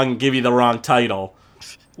guys wrong and give you the wrong title.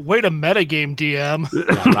 Way to metagame, DM.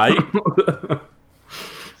 Yeah, right?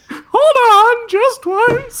 just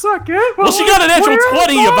 1 second. Well, she got a natural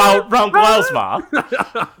 20 about Round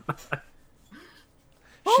Glausma.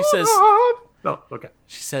 She says, Oh, okay.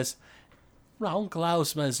 She says, Round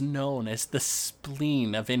Glausma is known as the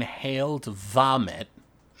spleen of inhaled vomit.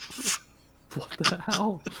 What the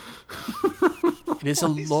hell? It is a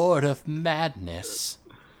lord of madness.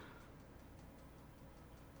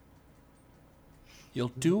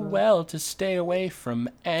 You'll do well to stay away from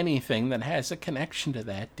anything that has a connection to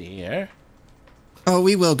that, dear. Oh,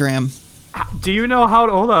 we will, Graham. Do you know how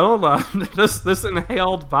to... Hold on. This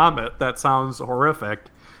inhaled vomit, that sounds horrific.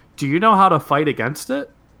 Do you know how to fight against it?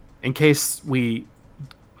 In case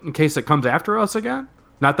it comes after us again?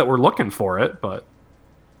 Not that we're looking for it, but...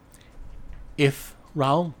 If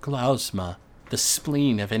Raoul Glausma, the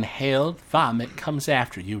spleen of inhaled vomit, comes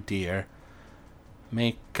after you, dear,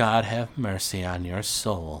 may God have mercy on your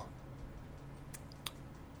soul.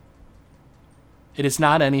 It is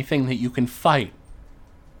not anything that you can fight.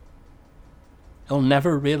 It'll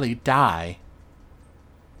never really die.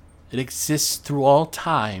 It exists through all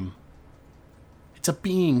time. It's a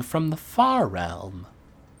being from the far realm.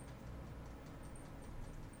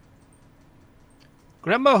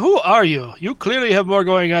 Grandma, who are you? You clearly have more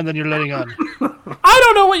going on than you're letting on. I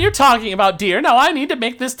don't know what you're talking about, dear. Now I need to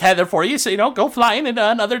make this tether for you so you don't go flying into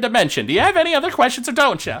another dimension. Do you have any other questions or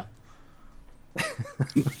don't you?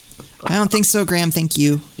 I don't think so, Graham. Thank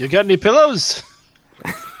you. You got any pillows?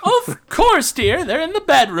 Of course, dear. They're in the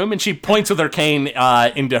bedroom, and she points with her cane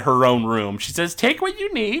into her own room. She says, take what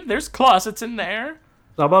you need. There's closets in there.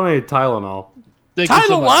 How about any Tylenol? Thank you so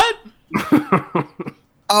Tyler, much. what?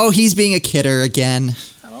 Oh, he's being a kidder again.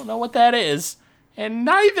 I don't know what that is. And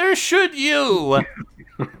neither should you.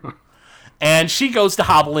 And she goes to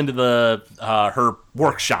hobble into the her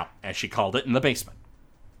workshop, as she called it, in the basement.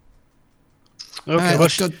 Okay, All right, well,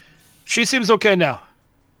 let's go. she seems okay now.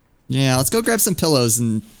 Yeah, let's go grab some pillows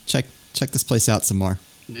and check this place out some more.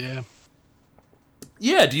 Yeah.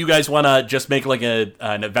 Yeah, do you guys want to just make like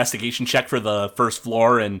an investigation check for the first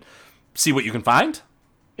floor and see what you can find?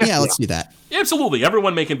 Yeah, let's do that. Absolutely.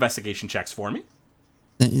 Everyone make investigation checks for me.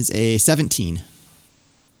 That is a 17.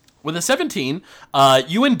 With a 17,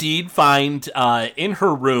 you indeed find in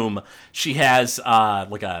her room, she has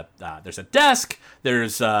there's a desk,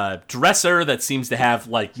 there's a dresser that seems to have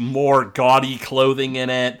like more gaudy clothing in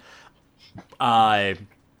it. There's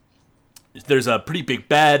a pretty big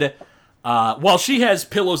bed. While she has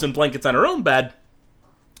pillows and blankets on her own bed,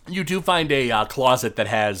 you do find a closet that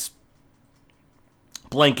has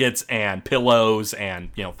blankets and pillows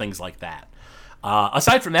and things like that.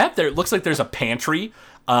 Aside from that, it looks like there's a pantry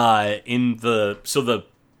in the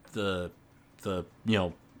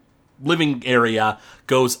living area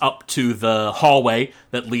goes up to the hallway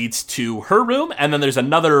that leads to her room, and then there's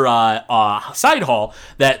another side hall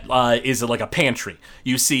that is like a pantry.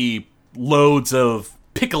 You see loads of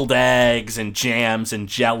pickled eggs and jams and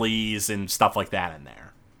jellies and stuff like that in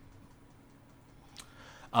there.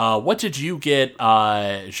 What did you get,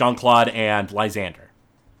 Jean-Claude and Lysander?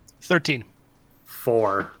 13.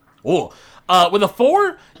 4. Oh, with a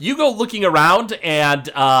 4, you go looking around and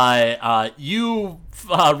you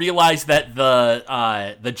realize that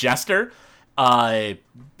the jester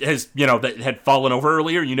has that had fallen over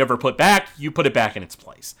earlier. You never put back. You put it back in its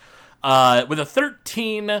place. With a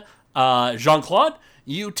 13, Jean-Claude,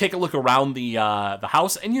 you take a look around the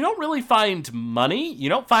house and you don't really find money. You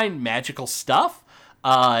don't find magical stuff.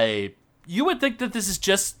 You would think that this is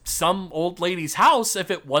just some old lady's house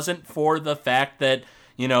if it wasn't for the fact that,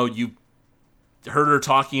 you heard her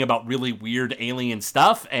talking about really weird alien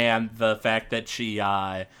stuff and the fact that she,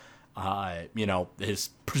 is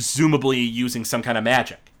presumably using some kind of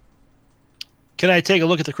magic. Can I take a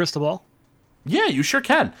look at the crystal ball? Yeah, you sure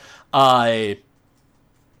can.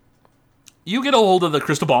 You get a hold of the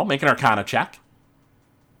crystal ball, make an Arcana check.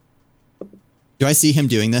 Do I see him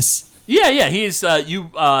doing this? Yeah, he's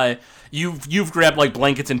you've grabbed like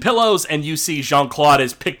blankets and pillows, and you see Jean-Claude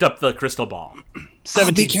has picked up the crystal ball.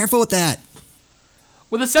 17. Be careful with that.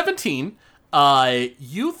 With a 17,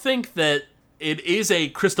 you think that it is a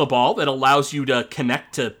crystal ball that allows you to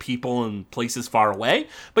connect to people in places far away,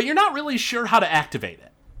 but you're not really sure how to activate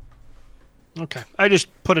it. Okay, I just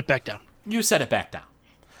put it back down. You set it back down.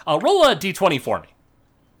 Roll a d20 for me.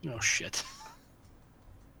 Oh, shit.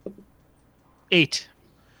 8.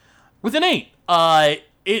 With an 8,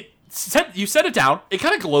 you set it down. It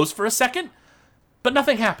kind of glows for a second, but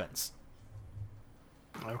nothing happens.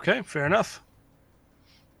 Okay, fair enough.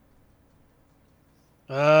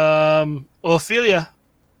 Ophelia,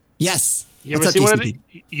 Yes. you What's ever up, see one of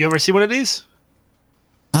DCP? You ever see one of these?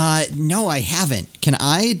 No, I haven't. Can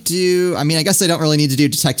I do? I mean, I guess I don't really need to do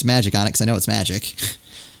detect magic on it because I know it's magic.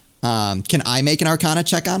 Can I make an Arcana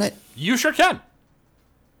check on it? You sure can.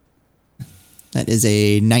 That is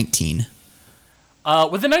a 19.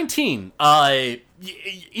 With a 19,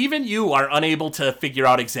 even you are unable to figure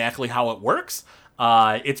out exactly how it works.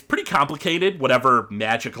 It's pretty complicated, whatever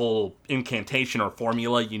magical incantation or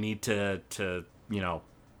formula you need to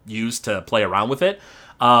use to play around with it.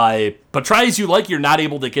 But try as you like, you're not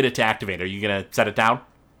able to get it to activate. Are you going to set it down?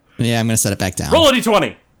 Yeah, I'm going to set it back down. Roll a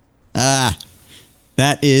d20.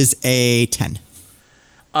 That is a 10.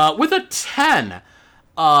 With a 10,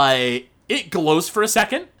 it glows for a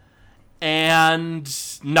second, and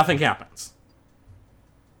nothing happens.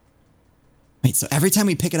 Wait, so every time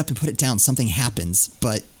we pick it up and put it down, something happens,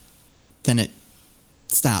 but then it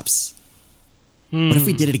stops. What if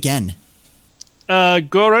we did it again?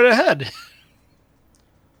 Go right ahead.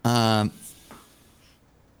 All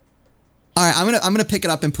right, I'm gonna pick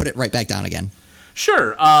it up and put it right back down again.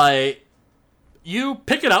 Sure. You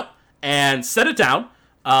pick it up and set it down,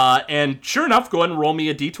 and sure enough, go ahead and roll me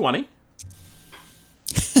a d20.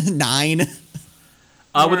 9.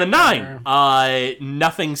 With a 9,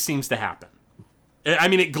 nothing seems to happen. I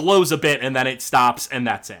mean, it glows a bit, and then it stops, and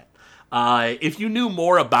that's it. If you knew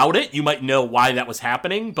more about it, you might know why that was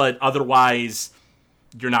happening, but otherwise,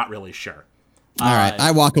 you're not really sure. All right,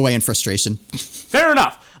 I walk away in frustration. Fair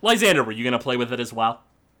enough. Lysander, were you going to play with it as well?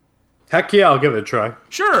 Heck yeah, I'll give it a try.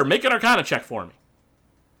 Sure, make an Arcana check for me.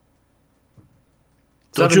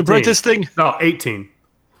 Don't you break this thing? No, 18.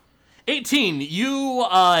 18, you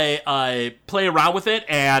play around with it,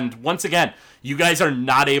 and once again, you guys are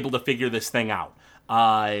not able to figure this thing out.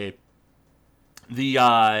 The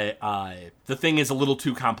thing is a little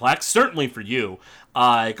too complex, certainly for you.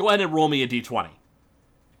 Go ahead and roll me a d20.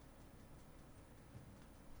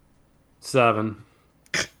 7.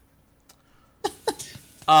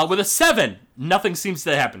 With a 7, nothing seems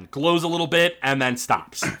to happen. Glows a little bit and then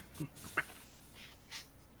stops.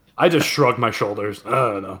 I just shrug my shoulders. I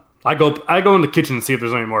don't know. I go in the kitchen and see if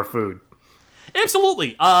there's any more food.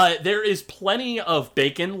 Absolutely. There is plenty of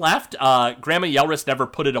bacon left. Grandma Yelris never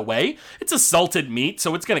put it away. It's a salted meat,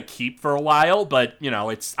 so it's going to keep for a while, but,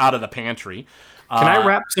 it's out of the pantry. Can I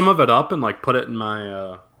wrap some of it up and, put it in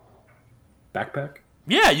my backpack?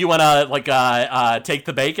 Yeah, you want to, take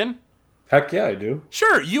the bacon? Heck yeah, I do.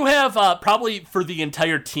 Sure. You have probably for the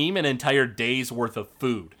entire team an entire day's worth of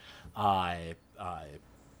food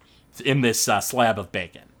in this slab of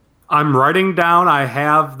bacon. I'm writing down I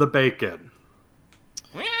have the bacon.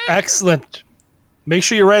 Excellent. Make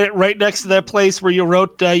sure you write it right next to that place where you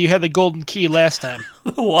wrote you had the golden key last time.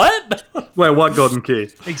 What? Wait, what golden key?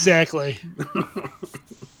 Exactly.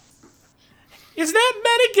 Is that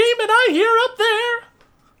metagaming I hear up there?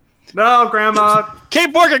 No, Grandma.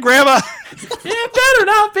 Keep working, Grandma. It better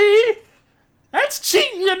not be. That's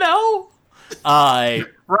cheating, Wrong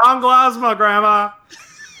Glasma, Grandma.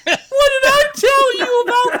 What did I tell you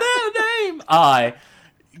about that name?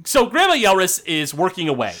 So Grandma Yelris is working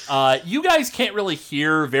away. You guys can't really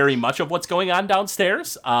hear very much of what's going on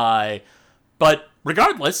downstairs. But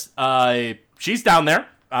regardless, she's down there.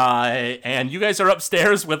 And you guys are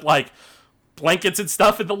upstairs with, blankets and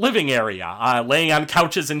stuff in the living area, laying on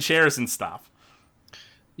couches and chairs and stuff.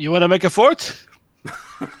 You want to make a fort?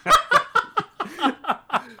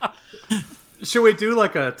 Should we do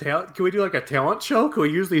a talent? Can we do a talent show? Can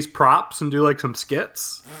we use these props and do some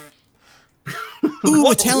skits?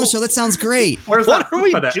 Ooh, a talent show. That sounds great. What are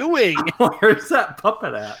we doing? Where's that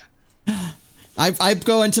puppet at? I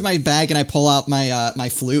go into my bag and I pull out my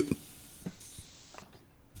flute.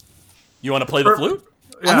 You want to play the flute?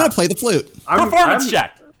 Yeah. I'm going to play the flute. Performance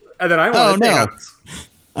check. And then I want to dance.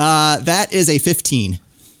 That is a 15.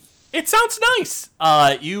 It sounds nice.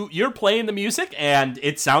 You're playing the music and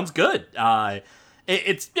it sounds good.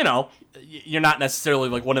 It's you're not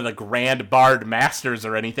necessarily one of the grand bard masters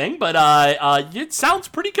or anything, but it sounds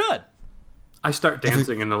pretty good. I start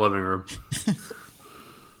dancing in the living room.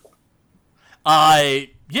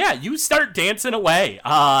 Yeah, you start dancing away.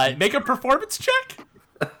 Make a performance check.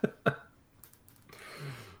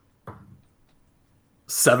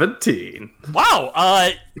 17. Wow.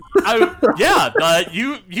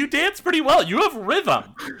 You dance pretty well. You have rhythm.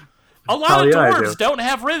 A lot of dwarves don't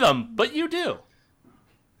have rhythm, but you do.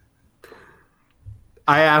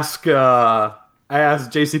 I ask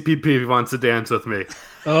JCPP if he wants to dance with me.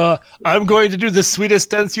 I'm going to do the sweetest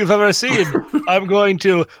dance you've ever seen. I'm going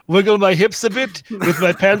to wiggle my hips a bit with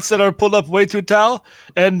my pants that are pulled up way too tall,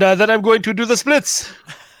 and then I'm going to do the splits.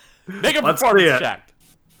 Make a performance check.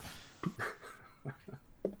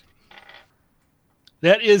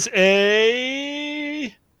 That is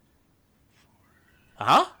a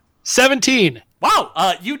 17.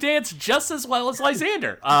 Wow, you dance just as well as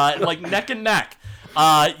Lysander, like neck and neck.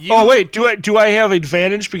 Oh wait, do I have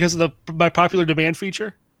advantage because of my popular demand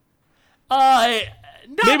feature?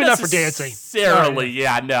 Maybe not for dancing. Necessarily,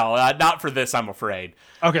 yeah, no, not for this, I'm afraid.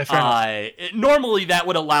 Okay, fair enough. Normally, that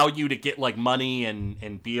would allow you to get like money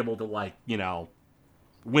and be able to like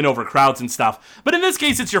win over crowds and stuff. But in this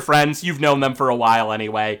case, it's your friends. You've known them for a while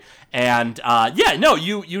anyway. And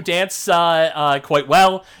you dance quite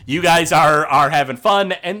well. You guys are having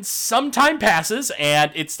fun, and some time passes,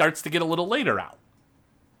 and it starts to get a little later out.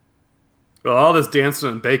 Well, all this dancing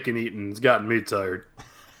and bacon eating's gotten me tired.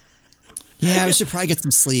 Yeah, we should probably get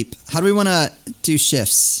some sleep. How do we want to do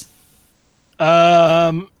shifts? So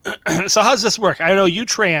how does this work? I know you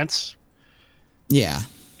trance. Yeah.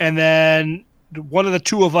 And then one of the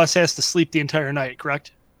two of us has to sleep the entire night,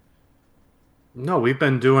 correct? No, we've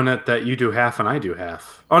been doing it that you do half and I do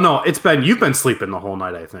half. Oh no, you've been sleeping the whole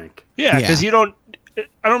night, I think. Yeah, because I don't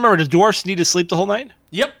remember, does dwarfs need to sleep the whole night?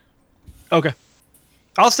 Yep. Okay.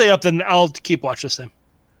 I'll stay up then. I'll keep watch this time.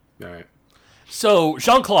 All right. So,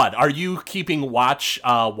 Jean-Claude, are you keeping watch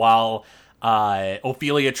while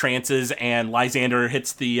Ophelia trances and Lysander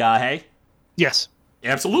hits the hay? Yes.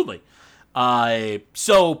 Absolutely. Lysander,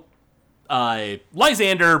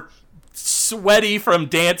 sweaty from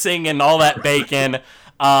dancing and all that bacon,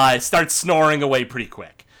 starts snoring away pretty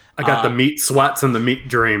quick. I got the meat sweats and the meat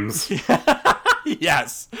dreams.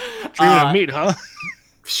 Yes. Dreaming of meat, huh?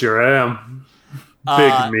 Sure am.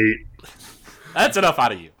 Big meat. That's enough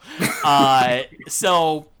out of you. As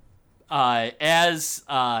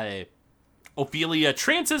Ophelia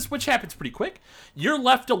trances, which happens pretty quick, you're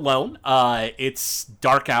left alone. It's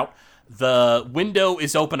dark out. The window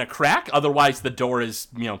is open a crack. Otherwise, the door is,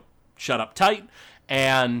 shut up tight.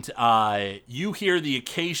 And you hear the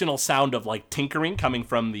occasional sound of, like, tinkering coming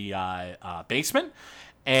from the basement.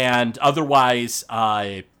 And otherwise,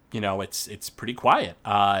 it's pretty quiet.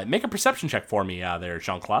 Make a perception check for me there,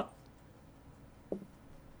 Jean-Claude.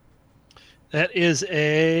 That is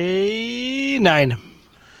a 9.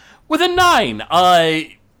 With a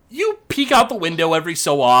 9, you peek out the window every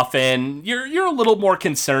so often. You're a little more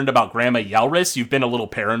concerned about Grandma Yelris. You've been a little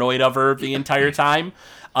paranoid of her the entire time.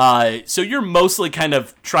 So you're mostly kind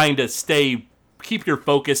of trying to keep your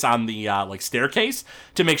focus on the staircase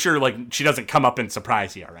to make sure she doesn't come up and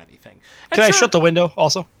surprise you or anything. Can I shut the window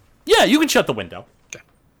also? Yeah, you can shut the window.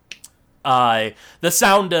 Okay. The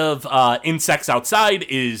sound of insects outside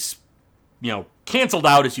is canceled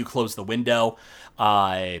out as you close the window.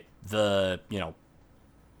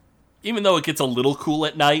 Even though it gets a little cool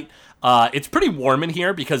at night, it's pretty warm in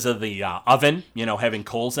here because of the oven, having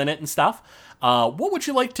coals in it and stuff. What would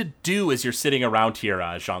you like to do as you're sitting around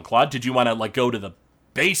here, Jean-Claude? Did you want to go to the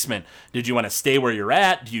basement? Did you want to stay where you're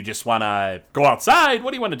at? Do you just want to go outside? What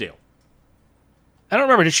do you want to do? I don't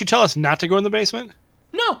remember. Did she tell us not to go in the basement?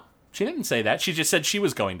 No, she didn't say that. She just said she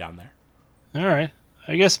was going down there. All right.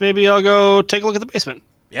 I guess maybe I'll go take a look at the basement.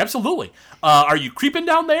 Absolutely. Are you creeping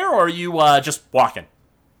down there, or are you just walking?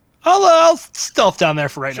 I'll stealth down there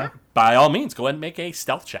for right now. By all means, go ahead and make a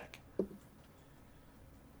stealth check.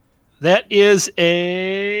 That is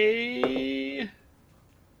a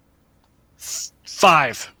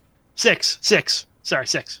 5. 6. Sorry,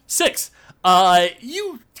 6. 6.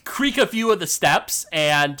 You creak a few of the steps,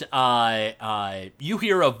 and you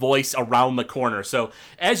hear a voice around the corner. So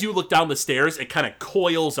as you look down the stairs, it kind of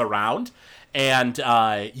coils around, and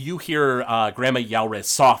you hear Grandma Yelris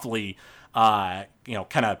softly, kind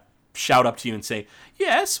of shout up to you and say,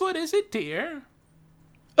 "Yes, what is it, dear?"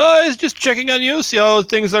 I was just checking on you, see how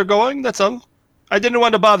things are going, that's all. I didn't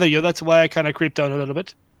want to bother you, that's why I kind of creeped down a little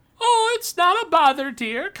bit. Oh, it's not a bother,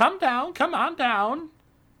 dear. Come on down.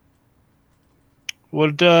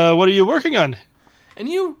 What are you working on? And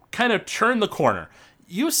you kind of turn the corner.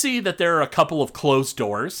 You see that there are a couple of closed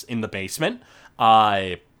doors in the basement.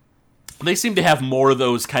 They seem to have more of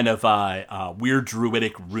those kind of weird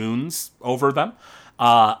druidic runes over them.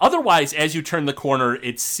 Otherwise, as you turn the corner,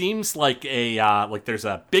 it seems like there's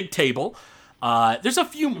a big table. There's a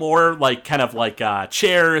few more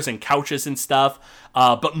chairs and couches and stuff.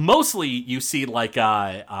 But mostly you see like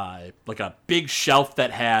a big shelf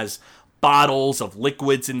that has bottles of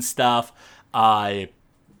liquids and stuff. And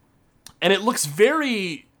it looks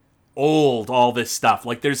very old, all this stuff.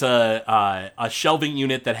 Like there's a shelving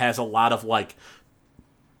unit that has a lot of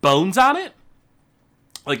bones on it.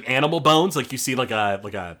 Like animal bones, like you see like a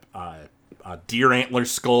deer antler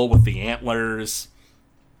skull with the antlers,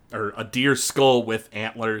 or a deer skull with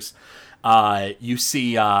antlers. You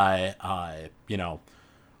see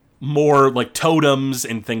more like totems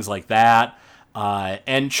and things like that.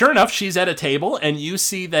 And sure enough, she's at a table, and you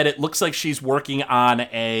see that it looks like she's working on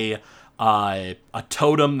a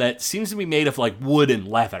totem that seems to be made of like wood and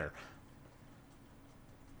leather.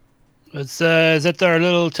 Is that our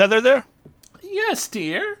little tether there? Yes,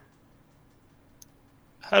 dear.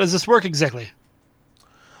 How does this work exactly?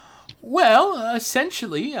 Well,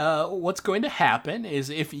 essentially, what's going to happen is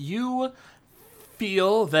if you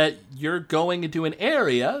feel that you're going into an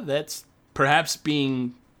area that's perhaps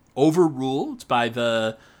being overruled by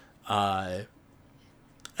the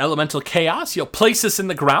elemental chaos, you'll place this in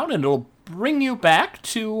the ground and it'll bring you back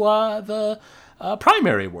to the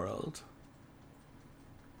primary world.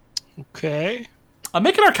 Okay.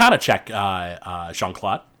 Make an Arcana check,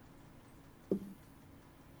 Jean-Claude.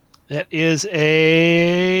 That is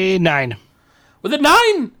a 9. With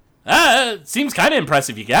a 9? Seems kind of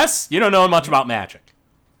impressive, you guess. You don't know much about magic.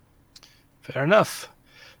 Fair enough.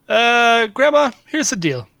 Grandma, here's the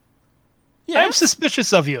deal. Yeah. I'm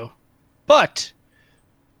suspicious of you, but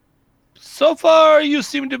so far you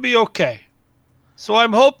seem to be okay. So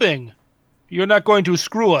I'm hoping you're not going to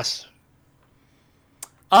screw us.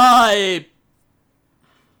 How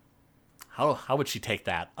would she take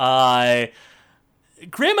that?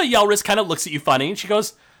 Grandma Yelris kind of looks at you funny, and she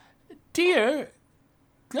goes, "Dear,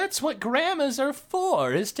 that's what grandmas are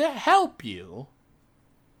for, is to help you."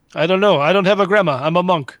 I don't know. I don't have a grandma. I'm a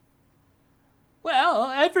monk. Well,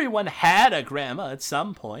 everyone had a grandma at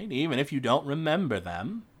some point, even if you don't remember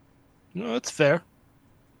them. No, that's fair.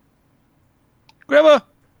 Grandma,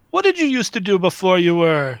 what did you used to do before you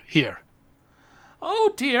were here?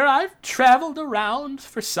 Oh dear, I've traveled around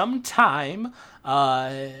for some time.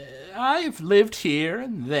 I've lived here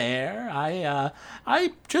and there. I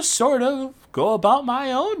just sort of go about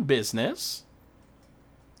my own business.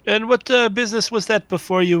 And what business was that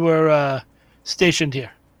before you were stationed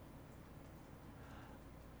here?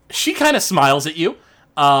 She kind of smiles at you,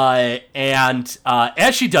 and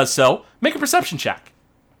as she does so, make a perception check.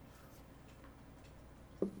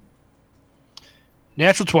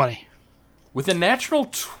 Natural 20. With a natural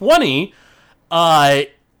 20,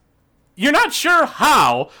 you're not sure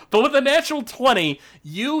how, but with a natural 20,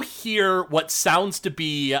 you hear what sounds to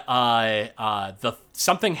be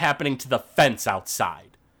something happening to the fence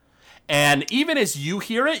outside. And even as you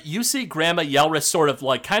hear it, you see Grandma Yelris sort of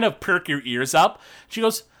like kind of perk your ears up. She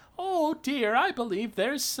goes, "Oh dear, I believe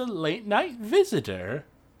there's a late night visitor."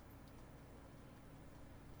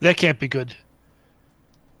 That can't be good.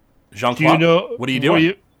 Jean-Claude, Do you know? what are you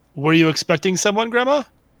doing? Were you expecting someone, Grandma?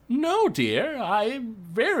 No, dear, I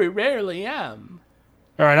very rarely am.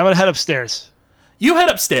 All right, I'm gonna head upstairs. You head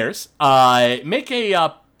upstairs. Make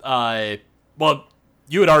a well,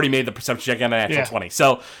 you had already made the perception check on a natural 20.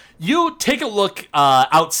 So you take a look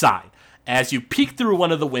outside. As you peek through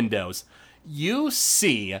one of the windows, you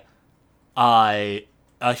see a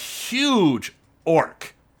huge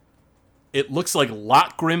orc. It looks like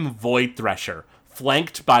Lockgrim Voidthresher,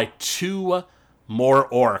 flanked by 2 more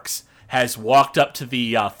orcs, has walked up to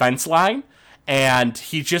the fence line, and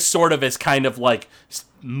he just sort of is kind of like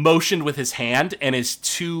motioned with his hand, and his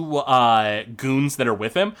 2 goons that are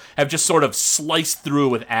with him have just sort of sliced through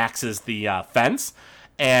with axes the fence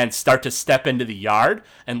and start to step into the yard,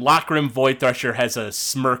 and Lockgrim Voidthresher has a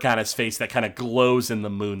smirk on his face that kind of glows in the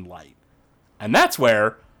moonlight. And that's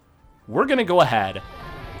where we're going to go ahead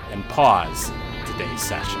and pause today's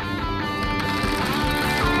session.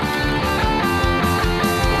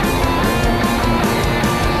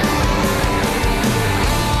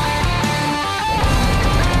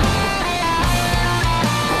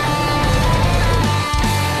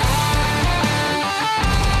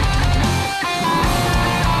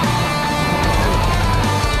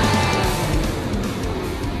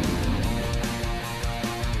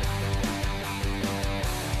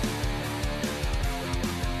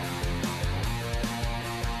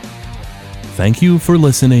 Thank you for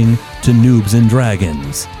listening to Noobs and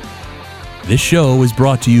Dragons. This show is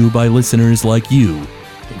brought to you by listeners like you.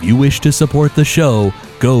 If you wish to support the show,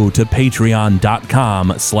 go to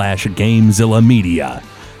patreon.com/Gamezilla Media.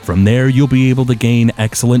 From there, you'll be able to gain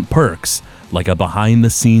excellent perks, like a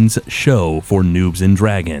behind-the-scenes show for Noobs and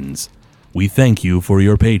Dragons. We thank you for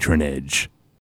your patronage.